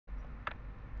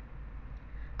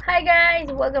Hi guys!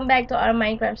 Welcome back to our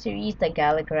Minecraft series,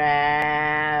 Tagalog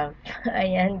Craft.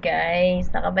 Ayan guys,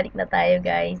 nakabalik na tayo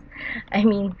guys.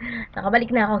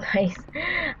 Nakabalik na ako guys.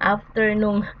 After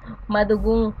nung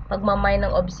madugong pagmamine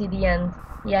ng obsidian,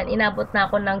 yan, inabot na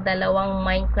ako ng tatlong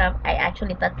Minecraft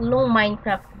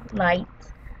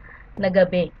nights na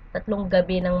gabi. Tatlong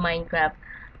gabi ng Minecraft.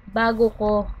 Bago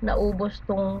ko naubos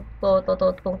tong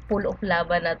pool of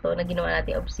lava na to na ginawa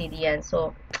natin obsidian.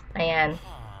 So, ayan.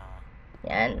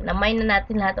 Yan, na-mine na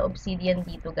natin lahat ng obsidian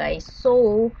dito, guys.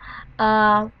 So,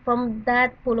 from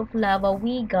that pool of lava,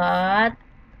 we got,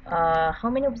 how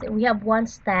many obsidian? We have 1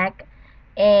 stack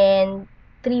and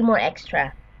 3 more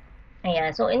extra.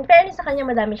 Ayan. So, in fairness sa kanya,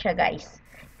 madami siya, guys.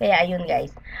 Kaya, ayun, guys.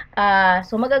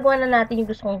 So, magagawa na natin yung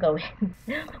gusto kong gawin.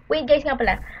 Wait, guys, nga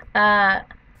pala.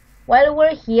 While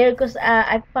we're here, because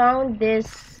I found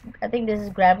this, I think this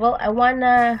is gravel. I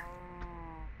wanna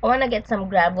get some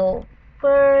gravel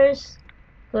first.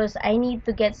 Because I need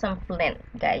to get some flint,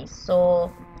 guys.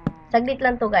 So, saglit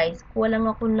lang to, guys. Kuha lang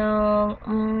ako ng,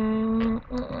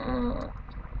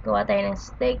 gawa tayo ng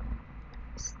stick,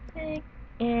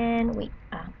 and, wait,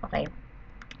 okay.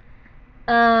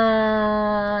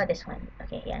 This one.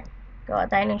 Okay, yan.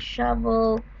 Gawa tayo ng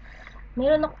shovel.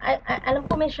 Meron ako, alam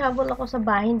ko may shovel ako sa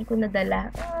bahay, hindi ko nadala.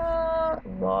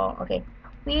 Wow, okay.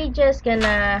 We just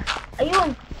gonna,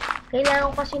 ayun,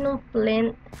 kailangan ko kasi ng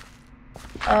flint.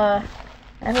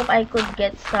 I hope I could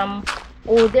get some.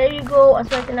 Oh, there you go. Ang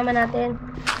swerte naman natin.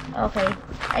 Okay.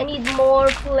 I need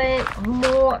more flint.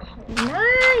 More.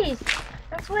 Nice!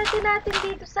 Ang swerte natin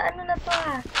dito sa ano na to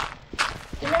ha.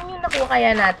 Ilan yung nakuha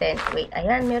kaya natin? Wait,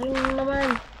 ayan. Meron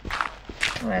naman.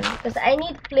 Because I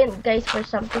need flint, guys, for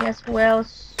something as well.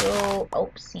 So,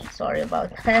 oopsie. Sorry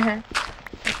about that.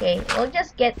 Okay. We'll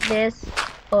just get this.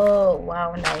 Oh,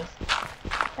 wow. Nice.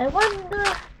 I wonder...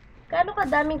 Gaano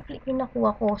kadaming flip yung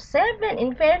nakuha ko? 7!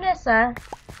 In fairness,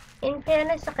 in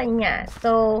fairness sa kanya.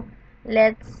 So,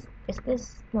 let's... Is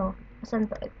this... No.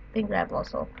 Saan to? Ito yung grab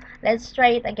also. Let's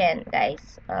try it again, guys.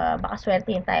 Baka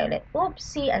swertein tayo ulit.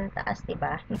 Oopsie! Ang taas,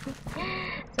 diba?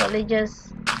 So, let's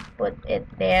just put it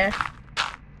there.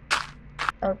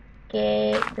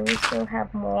 Okay. Do we still have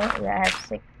more? Yeah, I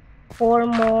have 4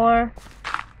 more.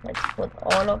 Let's put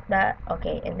all of that.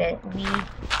 Okay. And then, we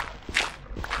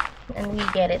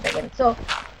get it again. So,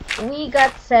 we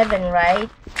got 7, right?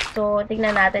 So,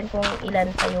 tingnan natin kung ilan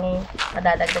pa yung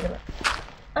madadagdag.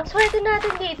 Ang swerte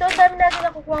natin dito. Ang dami natin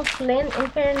nakukuha ng flint.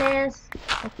 In fairness.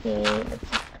 Okay. Let's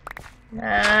see.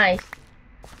 Nice.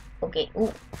 Okay.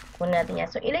 Kunin natin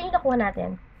yan. So, ilan yung nakuha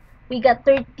natin? We got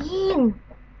 13.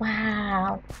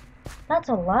 Wow. That's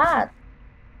a lot.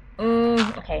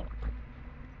 Okay.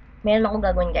 Meron akong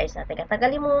gagawin, guys. Teka,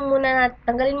 tanggalin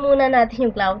muna natin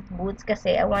yung cloud boots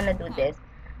kasi I wanna do this.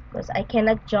 Because I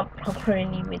cannot jump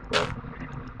properly with it.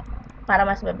 Para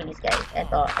mas mabilis, guys.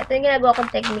 Ito yung ginagawa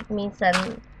kong technique minsan,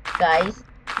 guys.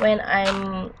 When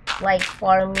I'm, like,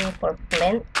 farming for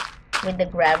flint with the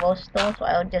gravel stone. So,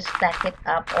 I'll just stack it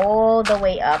up all the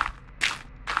way up.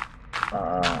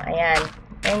 Ayan.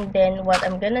 And then, what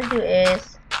I'm gonna do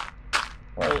is,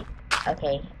 wait.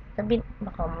 Okay.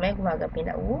 Baka may gumagabi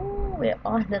na. Ooh, we're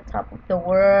on the top of the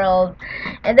world.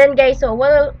 And then, guys, so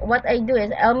what I do is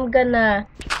I'm gonna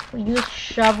use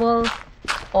shovel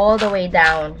all the way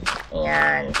down.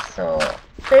 Ayan. So,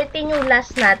 13 yung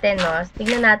last natin, no?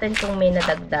 Tignan natin kung may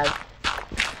nadagdag.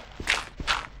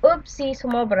 Oopsie,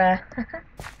 sumobra.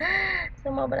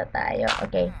 Sumobra tayo.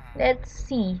 Okay, let's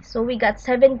see. So, we got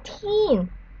 17.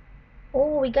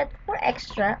 Oh, we got 4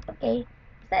 extra. Okay.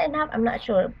 Enough, I'm not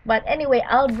sure. But anyway,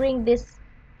 I'll bring this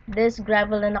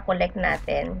gravel na na-collect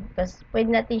natin because pwede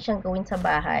natin siyang gawin sa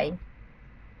bahay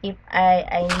if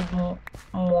I need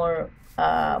more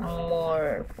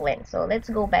flint. So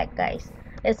let's go back, guys.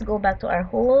 Let's go back to our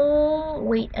home.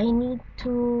 Wait, I need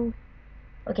to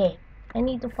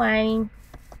find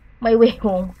my way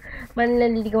home.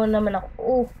 Manlaliligaw naman ako.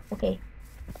 Oh, okay.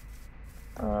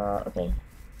 Okay.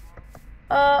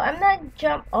 I'm not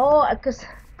because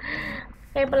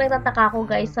kaya pala nagtataka ako,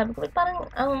 guys. Sabi ko, parang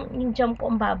yung jump ko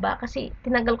ang baba kasi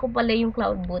tinagal ko pala yung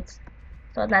cloud boots.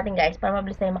 So, natin, guys, para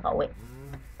mabilis tayo makauwi.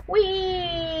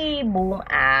 Whee! Boom!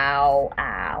 Ow!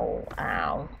 Ow!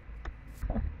 Ow!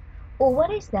 Oh,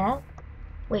 what is that?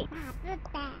 Wait.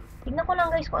 Tignan ko lang,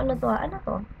 guys, kung ano to. Ano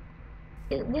to?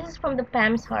 This is from the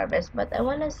Pam's Harvest, but I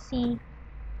wanna see...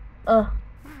 Oh,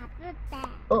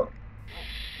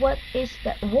 what is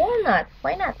that? Walnut!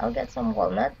 Why not? I'll get some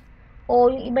walnut. Oh,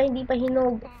 yung iba hindi pa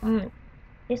hinog.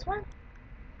 This one?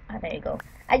 There you go.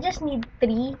 I just need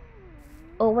 3.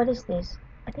 Oh, what is this?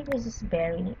 I think this is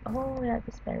berry. Oh, yeah,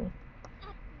 this berry.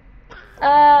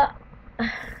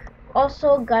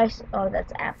 Also, guys, oh,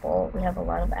 that's apple. We have a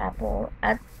lot of apple.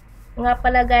 At nga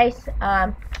pala, guys,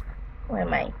 where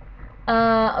am I?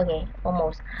 Okay,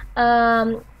 almost.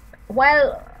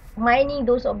 While mining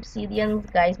those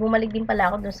obsidians, guys, bumalik din pala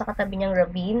ako dun sa katabi niyang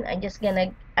ravine. I just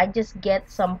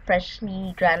get some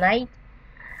freshly granite.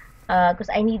 Because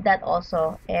I need that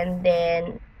also. And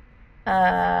then,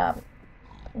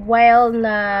 while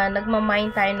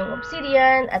nagmamine tayo ng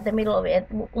obsidian, at the middle of it,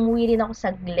 umuwi rin ako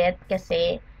saglit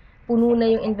kasi puno na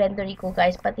yung inventory ko,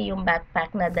 guys, pati yung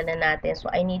backpack na dala natin. So,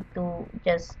 I need to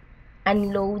just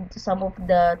unload some of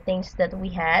the things that we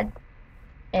had.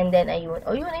 And then, ayun.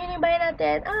 Oh, ayun yung bayan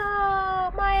natin.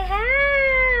 Oh, my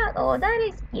hat! Oh, that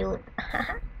is cute.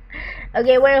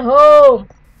 Okay, we're home!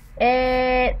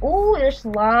 And, ooh, there's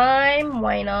slime.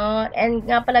 Why not? And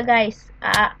nga pala, guys,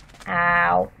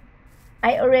 ow.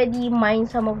 I already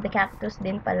mined some of the cactus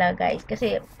din pala, guys.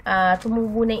 Kasi,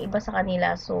 tumubo na yung iba sa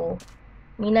kanila. So,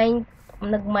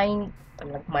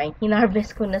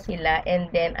 hinarvest ko na sila. And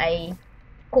then, I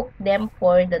cook them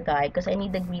for the dye. Because I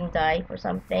need the green dye for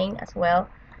something as well.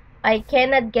 I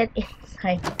cannot get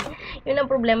inside. Yun ang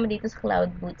problema dito sa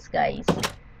cloud boots, guys.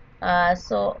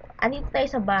 So, andito tayo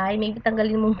sa bahay. Maybe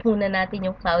tanggalin mo muna natin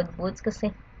yung cloud boots.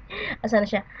 Kasi, asan na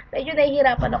siya? Medyo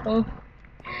nahihirapan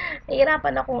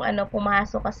akong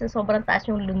pumasok kasi sobrang taas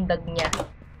yung lundag niya.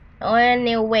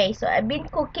 Anyway, so I've been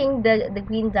cooking the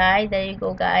green dye. There you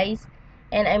go, guys.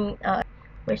 And I'm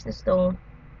where's the stone?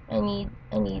 I need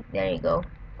there you go.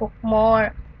 Cook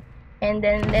more. And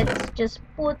then let's just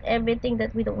put everything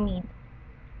that we don't need.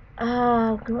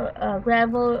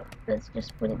 Gravel, let's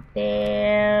just put it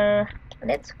there.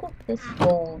 Let's cook this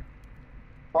gold.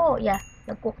 Oh, yeah.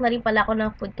 Nag-cook na rin pala ako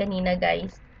ng food kanina,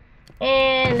 guys.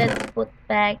 And let's put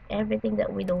back everything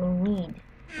that we don't need.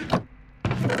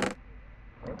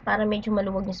 Para medyo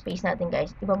maluwag yung space natin,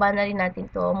 guys. Ibaba na rin natin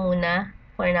to muna.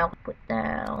 For now, put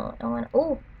down.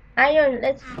 Oh, iron.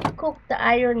 Let's cook the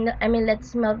iron. Let's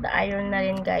smelt the iron na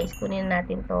rin, guys. Kunin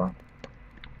natin to.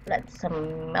 Let's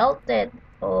melt it.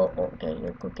 Oh, okay.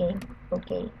 You're cooking.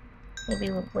 Okay. Maybe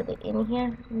we'll put it in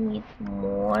here. We need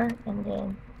more. And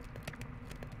then,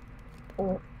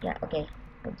 oh, yeah, okay.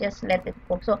 Just let it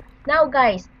cook. So, now,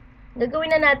 guys, gagawin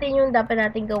na natin yung dapat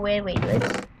natin gawin. Wait, let's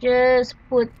just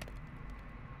put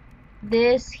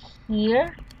this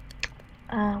here.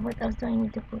 What else do I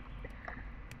need to put?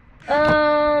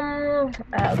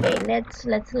 Okay, let's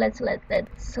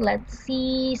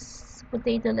see.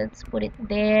 Potato, let's put it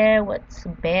there. What's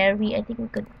berry? I think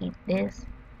we could eat this.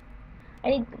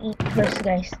 I need to eat first,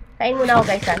 guys. Kain muna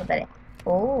ako, guys. Tali.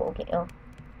 Oh, okay. Oh.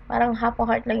 Parang half a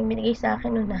heart lang yung binigay sa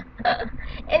akin nun, ha.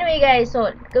 Anyway, guys.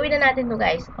 So, gawin na natin to,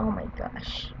 guys. Oh my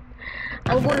gosh.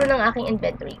 Ang gulo ng aking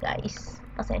inventory, guys.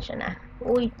 Pasensya na.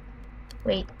 Uy.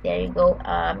 Wait, there you go.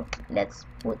 Let's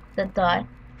put the dye.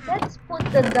 Let's put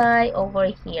the dye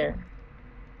over here.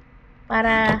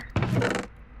 Para,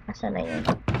 asan na yun?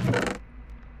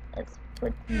 Let's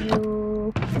put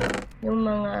yung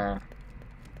mga,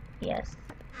 yes.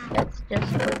 Let's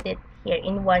just put it here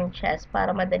in one chest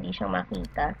para madali siyang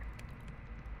makita.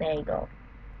 There you go.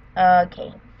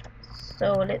 Okay.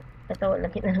 So, ito,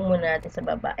 lagyan na lang muna natin sa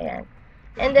baba. Ayan.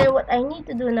 And then, what I need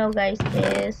to do now, guys,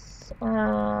 is,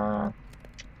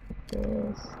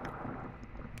 this.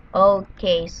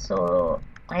 Okay. So,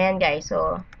 ayan, guys.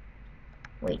 So,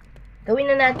 wait.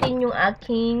 Gawin na natin yung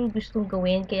aking gustong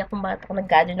gawin. Kaya kung bakit ako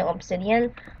nag-gather ng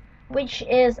obsidian. Which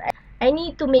is, I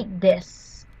need to make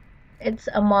this. It's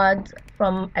a mod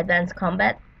from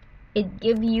AdvanceCombat. It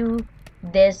gives you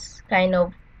this kind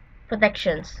of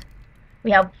protections. We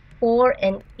have 4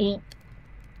 and 8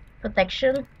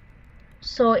 protection.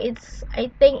 So,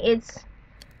 I think it's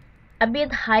a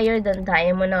bit higher than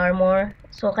diamond armor.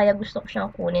 So, kaya gusto ko siyang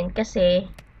kunin kasi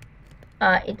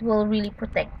it will really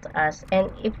protect us. And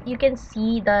if you can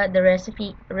see the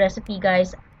recipe,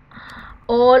 guys,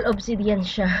 all obsidian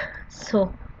siya. So,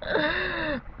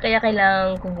 kaya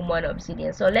kailangan kong gumawa ng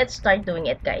obsidian. So, let's start doing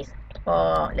it, guys.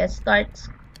 Let's start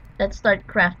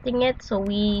crafting it. So,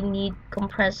 we need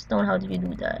compressed stone. How do you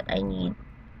do that? I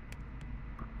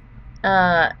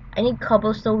need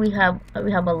cobblestone. We have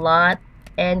a lot,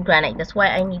 and granite. That's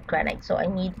why I need granite. So, I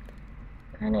need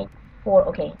granite 4.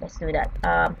 Okay, let's do that.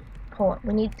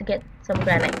 We need to get some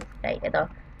granite. Right, ito.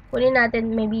 Kunin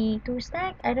natin maybe 2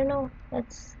 stack. I don't know.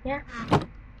 Yeah.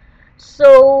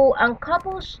 So, ang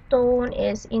cobblestone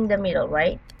is in the middle,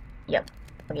 right? Yep.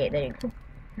 Okay, there you go.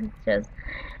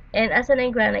 And asan na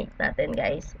yung granite natin,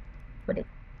 guys?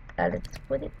 Let's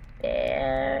put it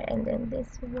there. And then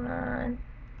this one.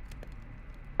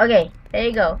 Okay, there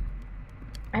you go.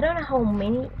 I don't know how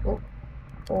many.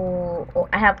 Oh,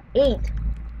 I have 8.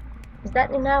 Is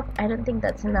that enough? I don't think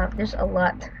that's enough. There's a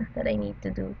lot that I need to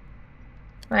do.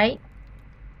 Right?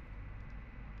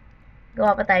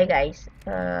 Gawa pa tayo, guys.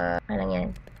 Ano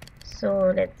yan?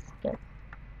 So, let's get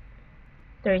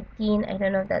 13. I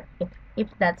don't know that if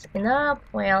that's enough.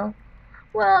 Well,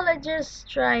 let's just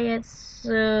try it.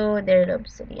 So, there are the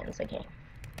obsidians. Okay.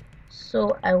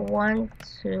 So, I want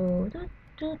to...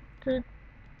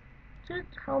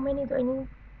 How many do I need?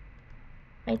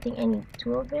 I think I need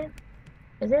 2 of it.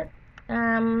 Is it?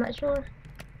 I'm not sure.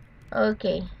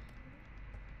 Okay.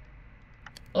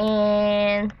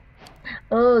 And...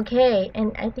 Okay.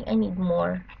 And I think I need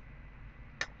more.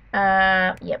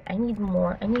 Yep, I need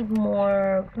more. I need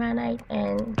more granite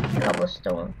and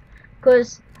cobblestone.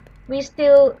 Because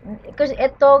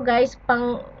ito guys,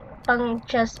 pang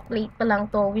chest plate pa lang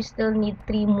to. We still need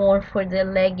 3 more for the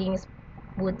leggings,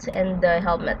 boots, and the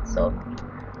helmet. So,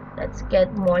 let's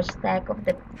get more stack of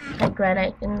the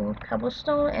granite and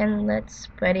cobblestone and let's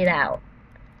spread it out.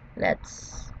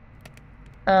 Let's,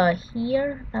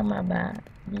 here, tama ba?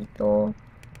 Dito,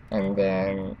 and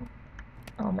then,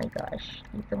 oh my gosh,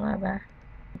 dito nga ba?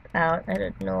 Out, I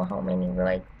don't know how many will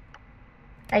I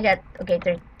got, okay,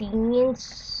 13,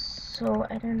 so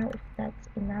I don't know if that's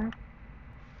enough.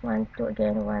 1, 2,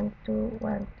 again, 1, 2,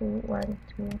 1, 2, 1,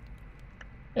 2.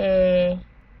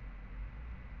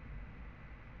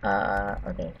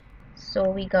 Okay, so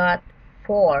we got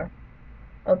 4.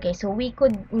 Okay, so we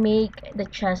could make the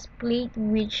chest plate,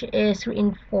 which is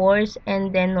reinforced,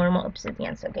 and then normal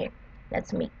obsidians. Okay,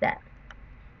 let's make that.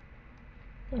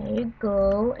 There you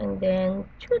go, and then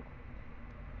shoot.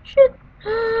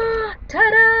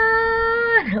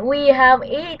 Ta-da! We have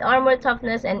 8 armor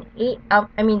toughness and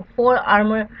 4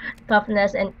 armor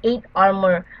toughness and 8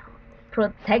 armor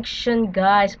protection,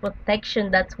 guys.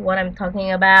 Protection, that's what I'm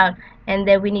talking about. And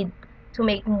then we need to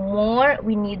make more.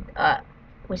 We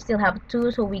still have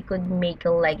 2, so we could make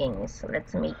leggings. So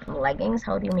let's make leggings.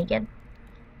 How do you make it?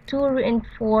 2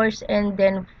 reinforced and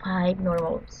then 5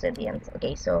 normal obsidians.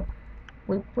 Okay, so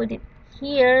we put it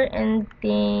here and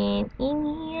then in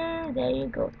here. There you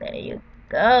go. There you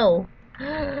go.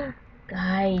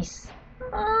 Guys.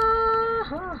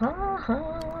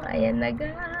 Ayan na,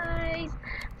 guys.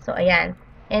 So, ayan.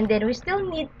 And then we still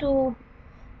need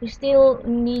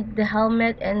the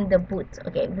helmet and the boots.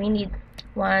 Okay, we need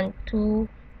 1, 2,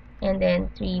 and then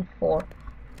 3, 4.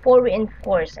 4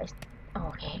 reinforced.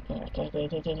 Okay. We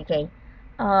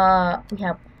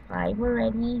have 5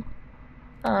 already.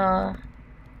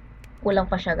 Kulang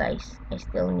pa siya, guys. I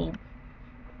still need.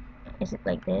 Is it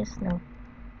like this? No.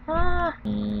 There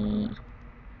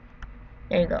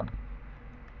you go.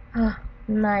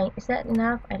 9. Is that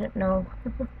enough? I don't know.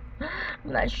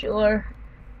 I'm not sure.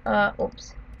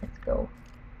 Oops. Let's go.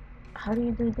 How do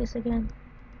you do this again?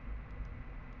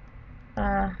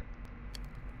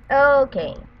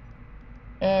 Okay.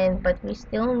 But we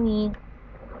still need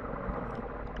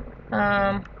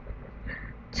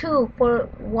 2 for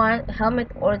 1 helmet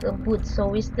or the boots, so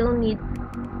we still need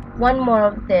 1 more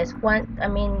of this.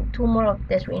 2 more of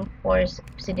this reinforced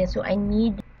obsidian. So I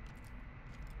need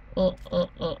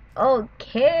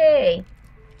okay.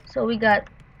 So we got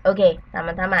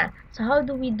tama. So how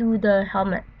do we do the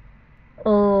helmet?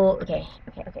 Oh, okay.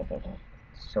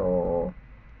 So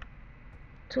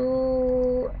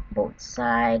 2 both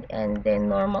side and then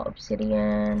normal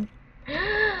obsidian.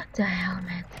 The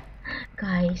helmet,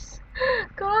 guys,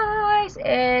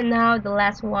 and now the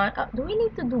last one. Do we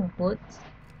need to do boots?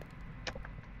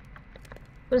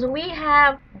 Because we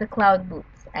have the cloud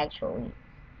boots actually.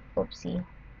 Oopsie.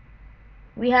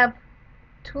 We have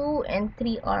 2 and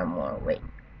 3 armor. Wait,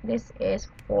 this is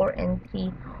 4 and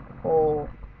 3. Oh,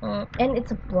 and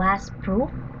it's a blast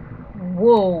proof.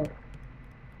 Whoa.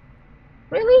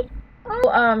 Really? Oh,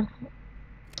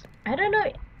 I don't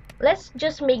know. Let's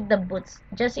just make the boots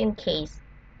just in case.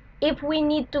 If we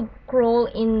need to crawl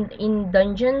in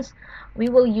dungeons, we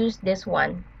will use this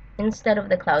one instead of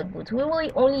the cloud boots. We will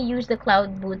only use the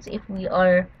cloud boots if we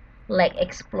are like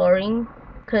exploring,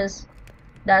 because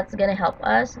that's gonna help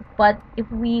us. But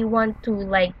if we want to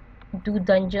like do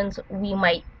dungeons, we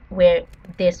might wear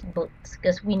these boots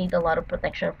because we need a lot of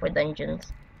protection for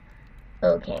dungeons.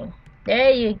 Okay, there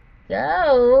you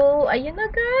go. Ayun na,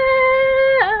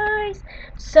 guys.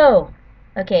 So,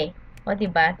 okay. O,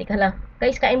 diba? Tika lang.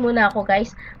 Guys, kain muna ako,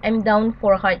 guys. I'm down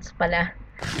 4 hearts pala.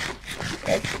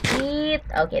 Let's eat.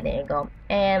 Okay, there you go.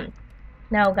 And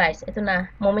now, guys, ito na.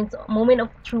 Moment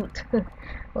of truth.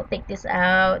 We'll take this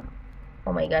out.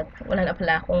 Oh my god. Wala na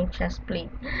pala akong chest plate.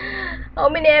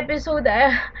 How many episodes?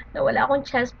 Nawala akong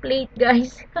chest plate,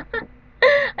 guys.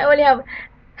 I only have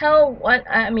helmet,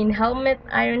 iron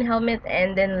helmet,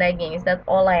 and then leggings. That's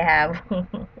all I have.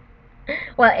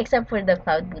 Well, except for the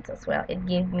cloud boots as well. It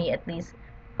gave me at least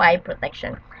 5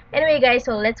 protection. Anyway, guys,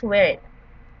 so let's wear it.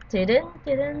 Tudun,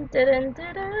 tudun, tudun,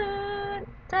 tudun,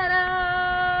 tada!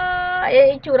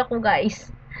 Ayan yung itsura ko,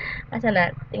 guys. Asa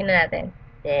na? Tingnan natin.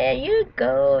 There you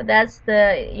go. That's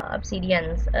the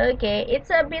obsidians. Okay,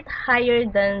 it's a bit higher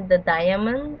than the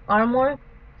diamond armor.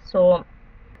 So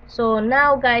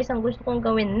now, guys, ang gusto kong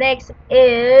gawin next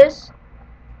is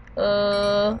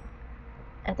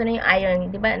ito na yung iron.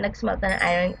 Di ba? Nag-smelt na ng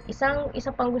iron.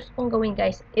 Isa pang gusto kong gawin,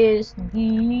 guys, is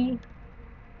the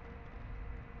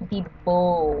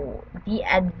bow. The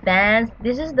advanced.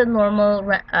 This is the normal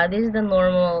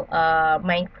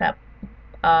Minecraft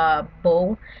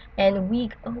bow. And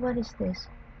what is this?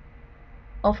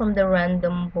 Oh, from the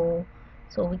random bow.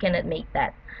 So we cannot make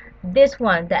that. This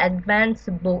one, the advanced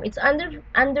bow. It's under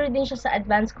din siya sa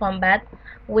AdvanceCombat,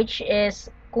 which is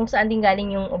kung saan din galing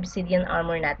yung obsidian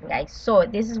armor natin, guys. So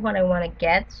this is what I want to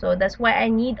get. So that's why I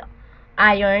need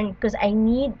iron, because I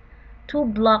need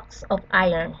 2 blocks of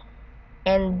iron,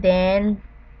 and then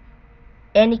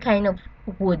any kind of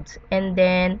wood, and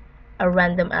then a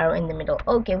random arrow in the middle.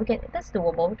 Okay, that's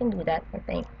doable. We can do that, I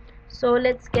think. So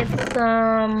let's get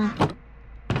some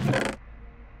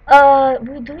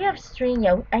do we have string?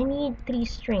 Yeah, I need 3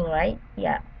 string, right?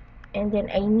 Yeah. And then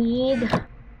I need,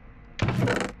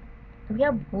 do we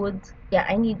have wood? Yeah,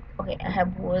 okay, I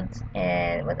have wood.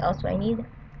 And what else do I need?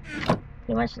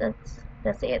 Pretty much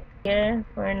that's it here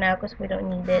for now, because we don't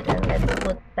need it. And let's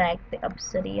put back the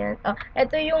obsidian. Oh,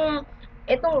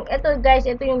 ito guys,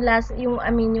 ito yung last, yung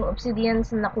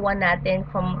obsidians na nakuha natin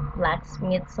from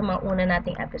blacksmith sa mga una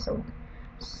nating episode.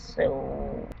 So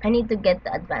I need to get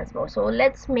the advanced bow. So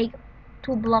let's make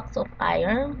 2 blocks of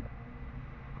iron.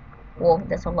 Whoa,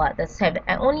 that's a lot. That's 7.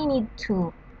 I only need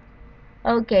 2.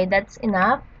 Okay, that's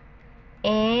enough.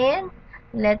 And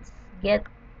let's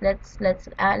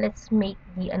make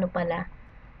the ano pala.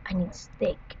 I need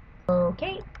stick.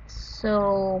 Okay,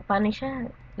 so paano siya?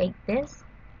 Like this.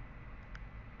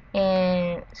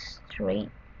 And straight.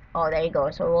 Oh, there you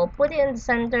go. So we'll put it in the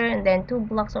center, and then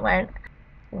 2 blocks of iron.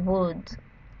 Wood.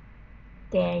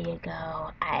 There you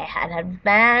go. I had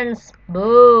advanced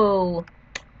bow.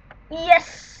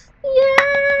 Yes!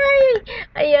 Yay!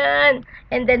 Ayan.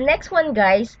 And the next one,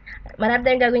 guys, marami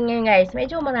tayong gagawin ngayon, guys.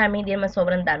 Medyo marami, hindi naman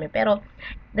sobrang dami. Pero,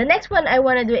 the next one I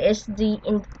wanna do is the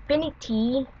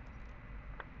infinity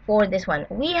for this one.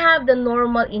 We have the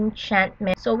normal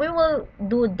enchantment. So, we will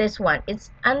do this one.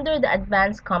 It's under the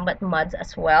AdvanceCombat mods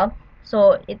as well.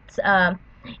 So, it's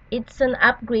an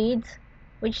upgrade,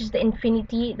 which is the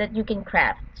infinity that you can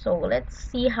craft. So let's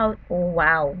see how. Oh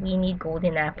wow, we need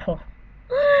golden apple.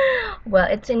 Well,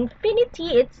 it's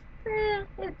infinity. It's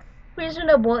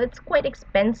reasonable. It's quite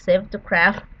expensive to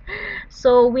craft.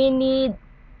 So we need.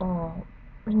 Oh,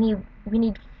 we need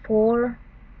 4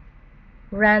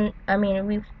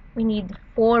 we need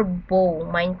 4 bow,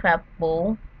 Minecraft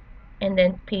bow, and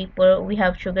then paper. We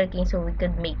have sugarcane, so we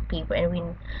could make paper, and we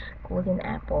need golden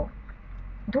apple.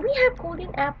 Do we have golden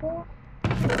apple?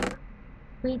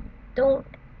 We don't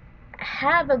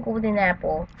have a golden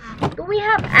apple. Do we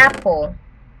have apple?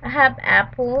 I have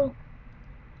apple.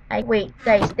 Wait,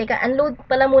 guys, teka, unload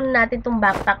pala muna natin tong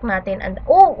backpack natin. And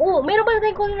meron pala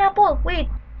tayong golden apple. Wait,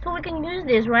 so we can use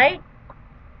this, right?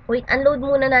 Wait, unload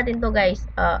muna natin to, guys.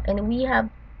 And we have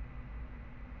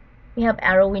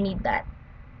arrow. We need that.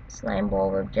 Slime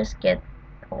ball. We'll just get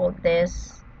all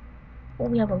this. Oh,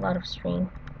 we have a lot of string.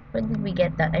 Where did we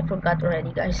get that? I forgot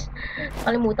already, guys.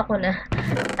 Kalimutan ko na.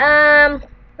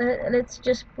 Let's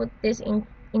just put this in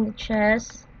the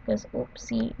chest, because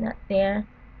oopsie, not there.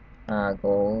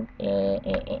 Gold.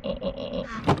 Yeah.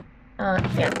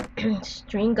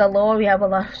 String galore. We have a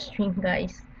lot of string,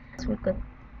 guys. So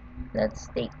let's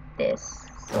take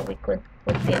this, so we could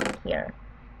put it here.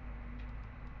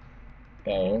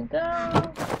 There you go.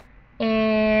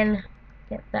 And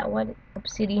get that one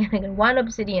obsidian again. 1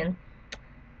 obsidian.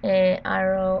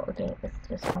 Arrow. Okay, let's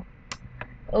just.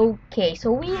 Okay, so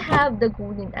we have the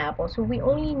golden apple. So we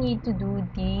only need to do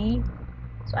the.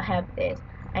 So I have this.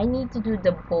 I need to do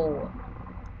the bow,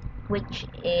 which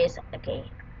is okay.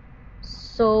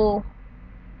 So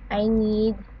I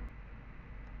need.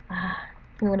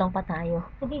 Nulang pa tayo.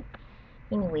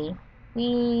 Anyway, we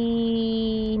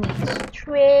need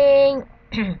string.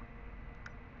 Let's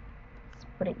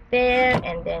put it there,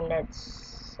 and then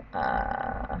let's.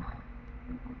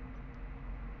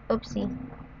 Oopsie.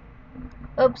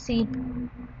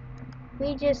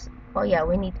 We just. Oh yeah,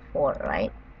 we need 4,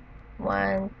 right?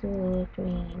 1, 2,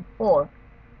 3, 4.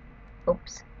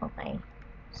 Oops. Okay.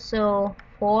 So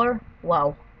 4.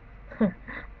 Wow.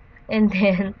 And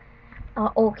then.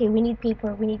 Okay, we need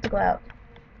paper. We need to go out.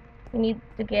 We need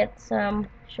to get some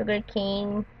sugar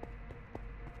cane.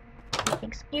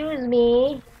 Excuse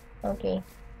me. Okay.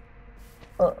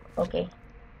 Oh, okay.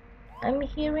 I'm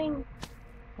hearing...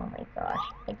 Oh my gosh.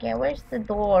 Okay, where's the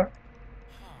door?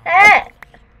 Ah!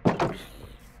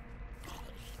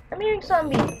 I'm hearing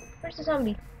zombie. Where's the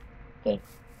zombie? Okay.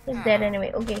 He's dead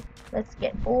anyway. Okay. Let's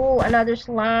get... Oh, another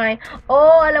slime.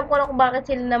 Oh, alam ko na kung bakit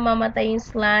sila namamatay yung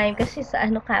slime. Kasi sa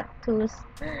cactus.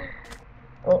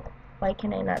 Oh, why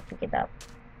can I not pick it up?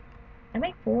 Am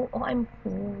I full? Oh, I'm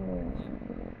full.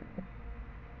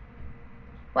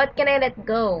 What can I let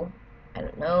go? I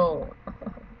don't know.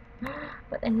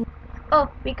 But I need... Oh,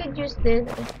 we could use this.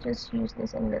 Let's just use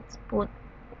this and let's put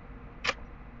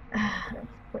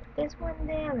this one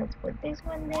there. Let's put this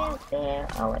one there.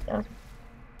 Oh, what else?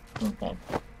 Okay.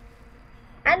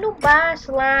 Ano ba?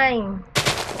 Slime.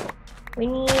 We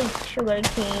need sugar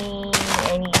cane.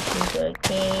 I need sugar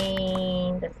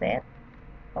cane. That's it.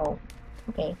 Oh,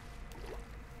 okay.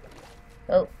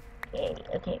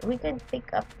 Okay. We could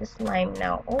pick up the slime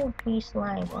now. Oh, 3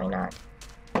 slime. Why not?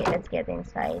 Okay, let's get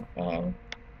inside and...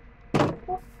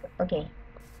 Okay.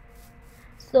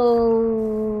 So,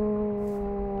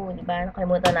 diba?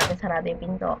 Nakalimutan natin sarado yung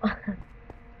pinto.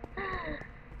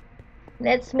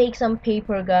 Let's make some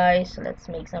paper, guys. Let's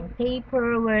make some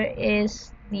paper. Where is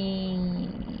the...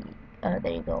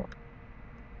 there you go.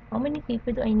 How many paper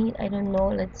do I need? I don't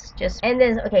know. Let's just... And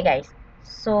then, okay, guys.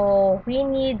 So, we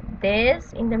need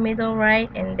this in the middle, right?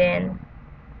 And then,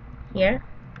 here.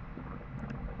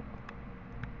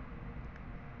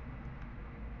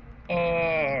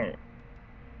 And...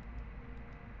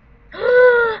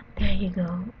 There you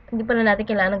go. Hindi pala natin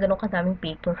kailangan ng ganun kadaming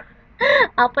paper.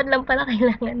 4 lang pala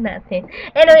kailangan natin.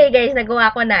 Anyway, guys, nagawa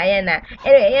ko na. Ayan na.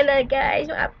 Anyway, ayan na, guys.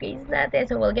 Yung upgrades natin.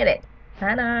 So, we'll get it.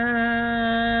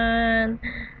 Tanan!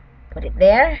 Put it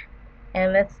there.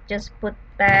 And let's just put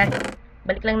back.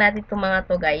 Balik lang natin itong mga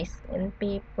to, guys. And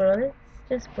paper.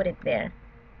 Let's just put it there.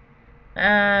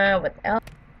 What else?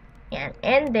 Ayan.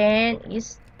 And then,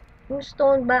 is yung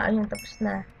stone ba? Ayun, tapos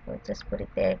na. Let's just put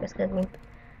it there. Kasi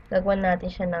gagawin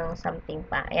natin siya ng something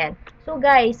pa. Ayan. So,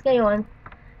 guys, ngayon,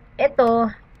 ito,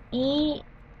 we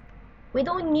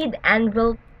don't need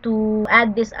anvil to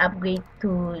add this upgrade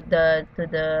to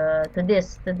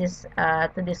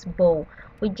this bow.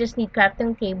 We just need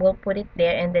crafting table, put it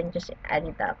there, and then just add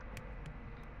it up.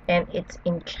 And it's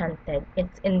enchanted.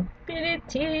 It's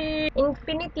infinity.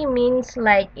 Infinity means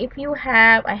like if you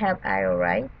have, I have arrow,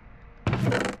 right?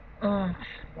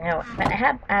 No, but I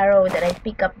have arrow that I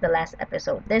pick up the last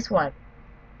episode. This one.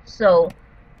 So,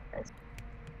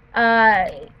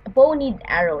 bow need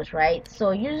arrows, right?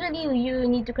 So usually you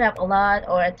need to craft a lot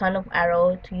or a ton of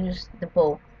arrow to use the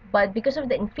bow. But because of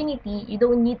the infinity, you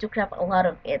don't need to craft a lot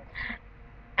of it.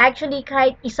 Actually,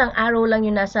 kahit isang arrow lang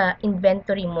yung nasa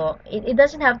inventory mo, it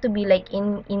doesn't have to be like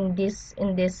in this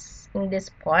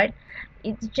part.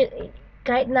 It's just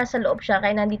kahit nasa loob siya,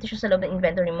 kahit nandito siya sa loob ng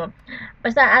inventory mo.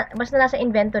 Basta nasa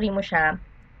inventory mo siya,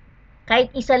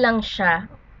 kahit isa lang siya.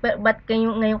 But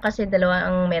ngayon kasi dalawa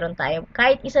ang meron tayo.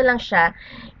 Kahit isa lang siya,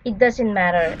 it doesn't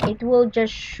matter. It will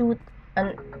just shoot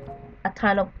a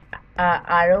ton of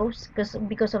arrows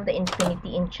because of the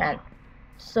infinity enchant.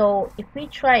 So if we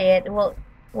try it, we'll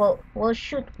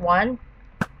shoot one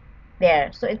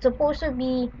there. So it's supposed to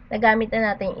be nagamit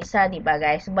na natin yung isa, diba,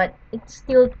 guys? But it's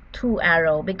still 2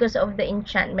 arrow because of the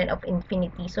enchantment of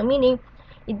infinity. So meaning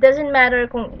it doesn't matter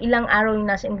kung ilang arrow yung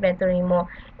nasa inventory mo.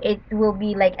 It will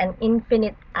be like an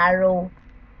infinite arrow.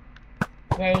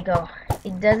 There you go.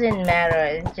 It doesn't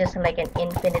matter. It's just like an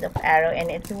infinite of arrow and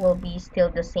it will be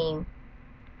still the same.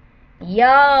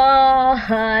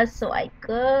 Yeah. So I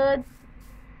could.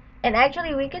 And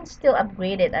actually, we can still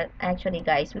upgrade it. Actually,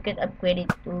 guys, we can upgrade it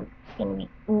to... Can we...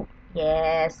 Ooh,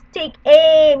 yes. Take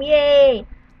aim. Yay.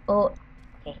 Oh,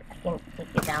 okay. I can take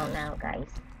it down now, guys.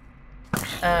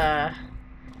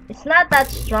 It's not that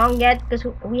strong yet because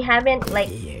we haven't like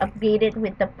upgraded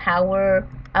with the power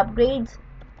upgrades.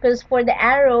 Because for the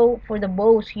arrow, for the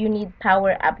bows, you need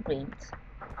power upgrades.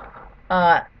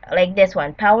 Like this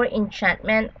one, power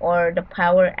enchantment or the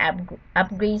power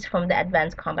upgrades from the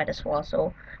AdvanceCombat as well.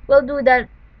 So we'll do that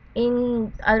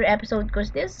in other episode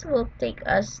because this will take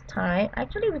us time.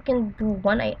 Actually, we can do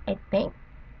one, I think.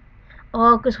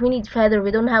 Oh, because we need feather.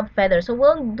 We don't have feather, so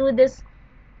we'll do this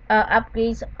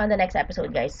upgrades on the next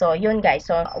episode, guys. So yun, guys.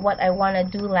 So what I wanna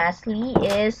do lastly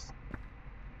is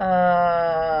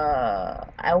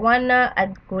I wanna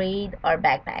upgrade our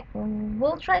backpack.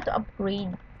 We'll try to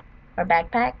upgrade our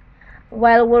backpack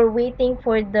while we're waiting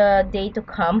for the day to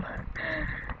come.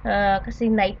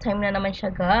 Kasi nighttime na naman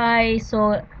siya, guys.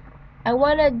 So I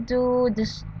wanna do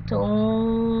this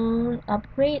stone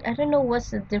upgrade. I don't know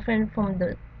what's the difference from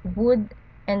the wood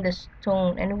and the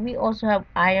stone. And we also have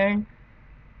iron,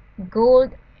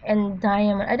 gold, and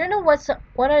diamond. I don't know what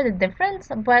are the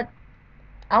difference, but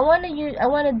I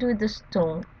wanna do the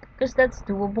stone because that's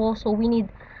doable. So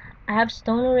I have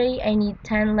stone already. I need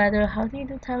 10 leather. How do you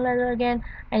do 10 leather again?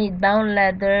 I need bound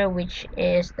leather, which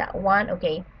is that one.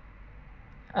 Okay.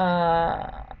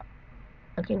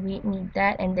 Okay, we need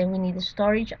that, and then we need the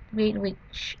storage upgrade,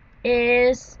 which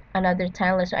is another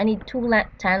 10 leather. So I need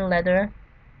 10 leather.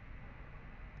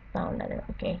 Bound leather.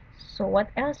 Okay. So what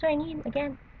else do I need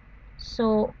again?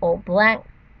 So, oh, blank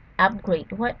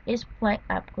upgrade. What is blank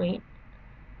upgrade?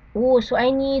 Oh, so I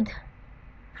need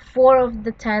 4 of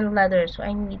the 10 leather. So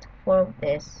I need 4 of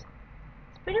this.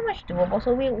 It's pretty much doable.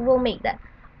 So we will make that.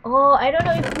 Oh, I don't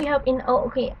know if we have oh,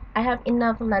 okay. I have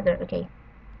enough leather. Okay.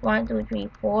 1, 2, 3,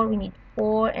 4. We need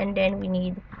 4, and then we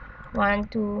need 1,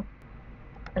 2.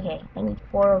 Okay, I need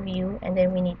 4 of you, and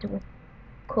then we need to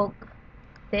cook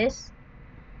this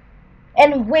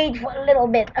and wait for a little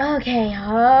bit. Okay.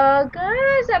 Oh,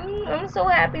 guys, I'm so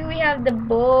happy we have the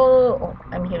bowl. Oh,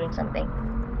 I'm hearing something.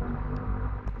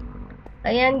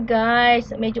 Ayan,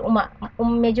 guys, medyo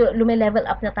lume-level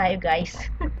up na tayo, guys.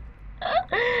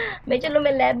 Medyo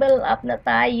lume-level up na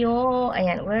tayo.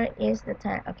 Ayan, where is the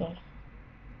time? Okay.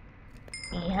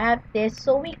 We have this,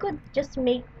 so we could just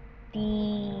make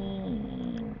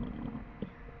the...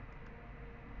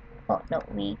 Oh, no,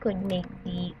 we could make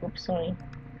the... Oops, sorry.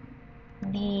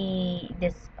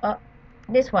 This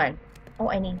one. Oh,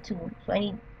 I need 2. So I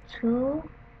need 2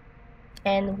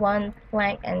 and 1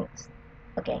 plank and...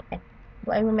 Okay,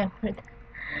 do I remember that?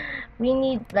 We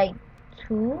need like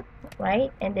 2,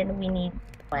 right? And then we need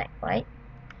blank, right?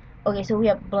 Okay, so we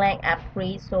have blank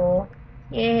upgrade, so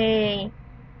yay!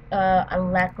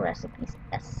 Unlock recipes,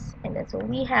 yes. And then so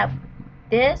we have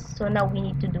this, so now we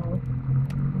need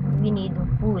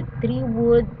wood, 3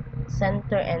 wood,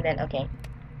 center, and then okay.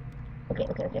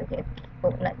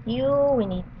 Oh, not you, we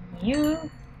need you.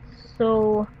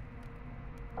 So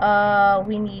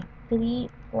we need 3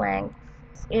 planks.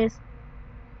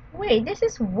 Wait, this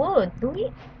is wood.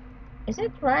 Is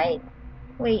it right?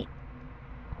 Wait.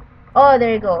 Oh,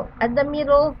 there you go. At the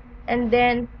middle, and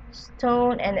then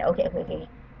stone, and okay.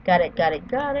 Got it.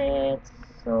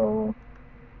 So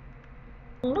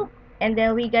look, and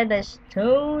then we got the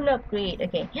stone upgrade.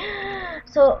 Okay.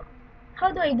 So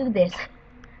how do I do this?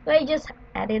 Do I just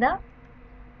add it up?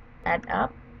 Add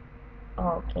up?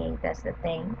 Okay, that's the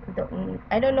thing.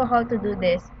 I don't know how to do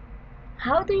this.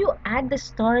 How do you add the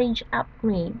storage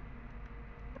upgrade?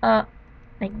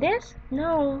 Like this?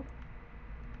 No.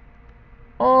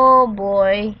 Oh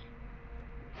boy.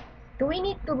 Do we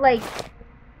need to like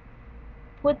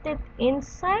put it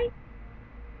inside?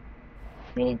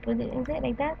 We need to put it inside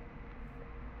like that?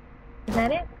 Is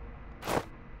that it?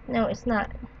 No, it's not.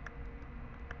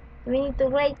 We need to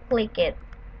right click it.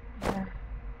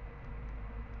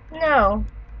 No.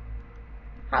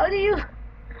 How do you...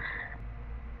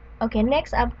 Okay,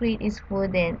 next upgrade is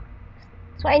wooden.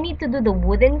 So I need to do the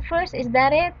wooden first, is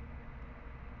that it?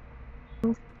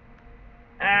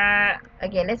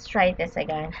 Okay, let's try this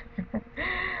again.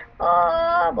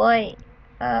 Oh boy.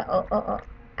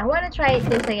 I want to try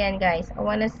this again, guys. I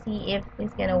want to see if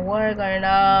it's gonna work or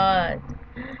not.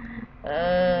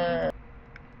 There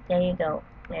you go.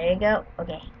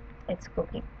 Okay, let's cook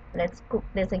it. Let's cook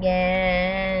this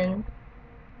again.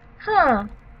 Huh.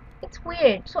 It's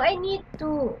weird. So I need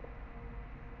to...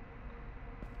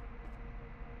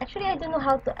 Actually, I don't know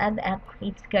how to add the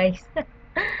upgrades, guys.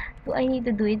 Do I need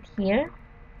to do it here?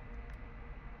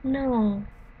 No.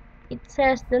 It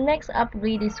says the next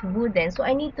upgrade is wooden. So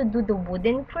I need to do the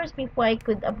wooden first before I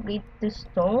could upgrade to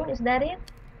stone. Is that it?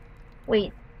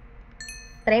 Wait.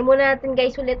 Try muna natin,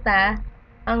 guys, ulit ha.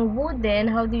 Ang wooden,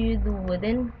 how do you do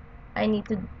wooden? I need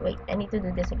to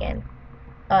do this again.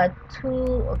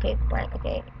 2, okay, fine,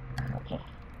 okay.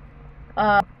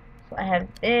 So I have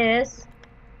this.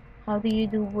 How do you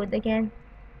do wood again?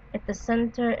 At the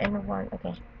center and 1,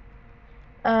 okay.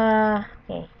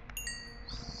 Okay.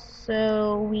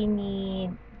 So we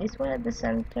need this one at the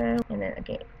center, and then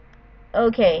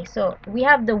okay. So we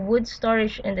have the wood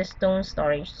storage and the stone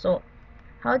storage. So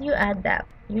how do you add that?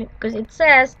 Because it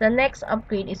says the next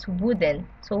upgrade is wooden,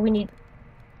 so we need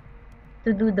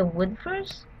to do the wood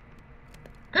first.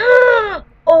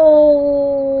 Oh,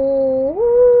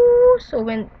 so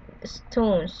when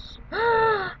stones.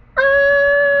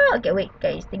 Okay, wait,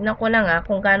 guys. Tignan ko lang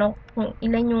kung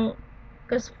ilan yung...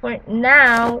 Because for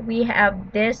now, we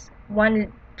have this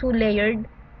two layer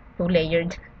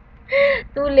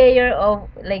of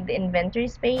like the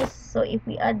inventory space. So if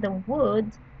we add the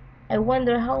wood, I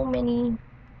wonder how many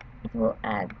it will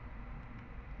add.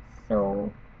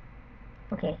 So,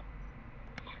 okay.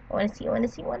 I wanna see.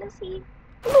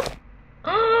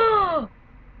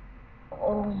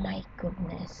 Oh my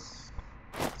goodness.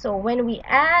 So when we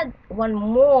add one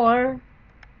more,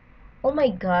 oh my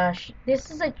gosh,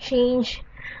 this is a change.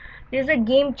 This is a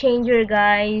game changer,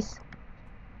 guys.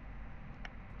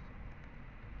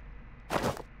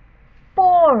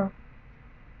 4.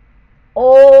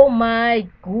 Oh my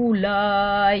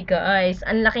gulay, guys.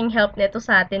 Ang laking help nito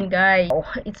sa atin, guys. Oh,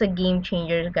 it's a game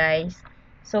changer, guys.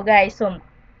 So, guys,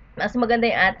 mas maganda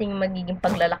yung ating magiging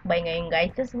paglalakbay ngayon,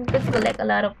 guys. Because we could collect a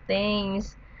lot of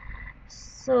things.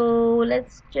 So,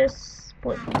 let's just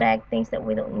put back things that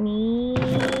we don't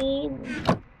need.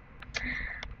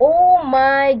 Oh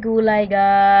my gulay,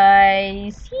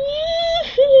 guys.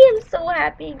 I'm so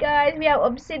happy, guys. We have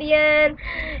obsidian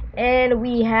and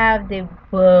we have the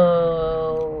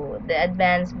bow, the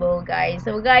advanced bow, guys.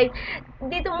 So, guys,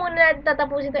 dito muna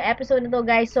tatapusin itong episode na to,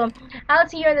 guys. So, I'll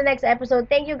see you in the next episode.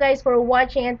 Thank you, guys, for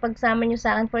watching and pagsama nyo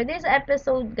sa akin for this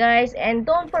episode, guys. And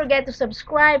don't forget to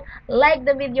subscribe, like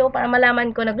the video para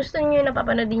malaman ko na gusto nyo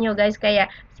napapanood nyo, guys. Kaya,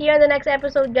 see you in the next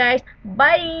episode, guys.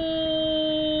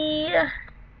 Bye!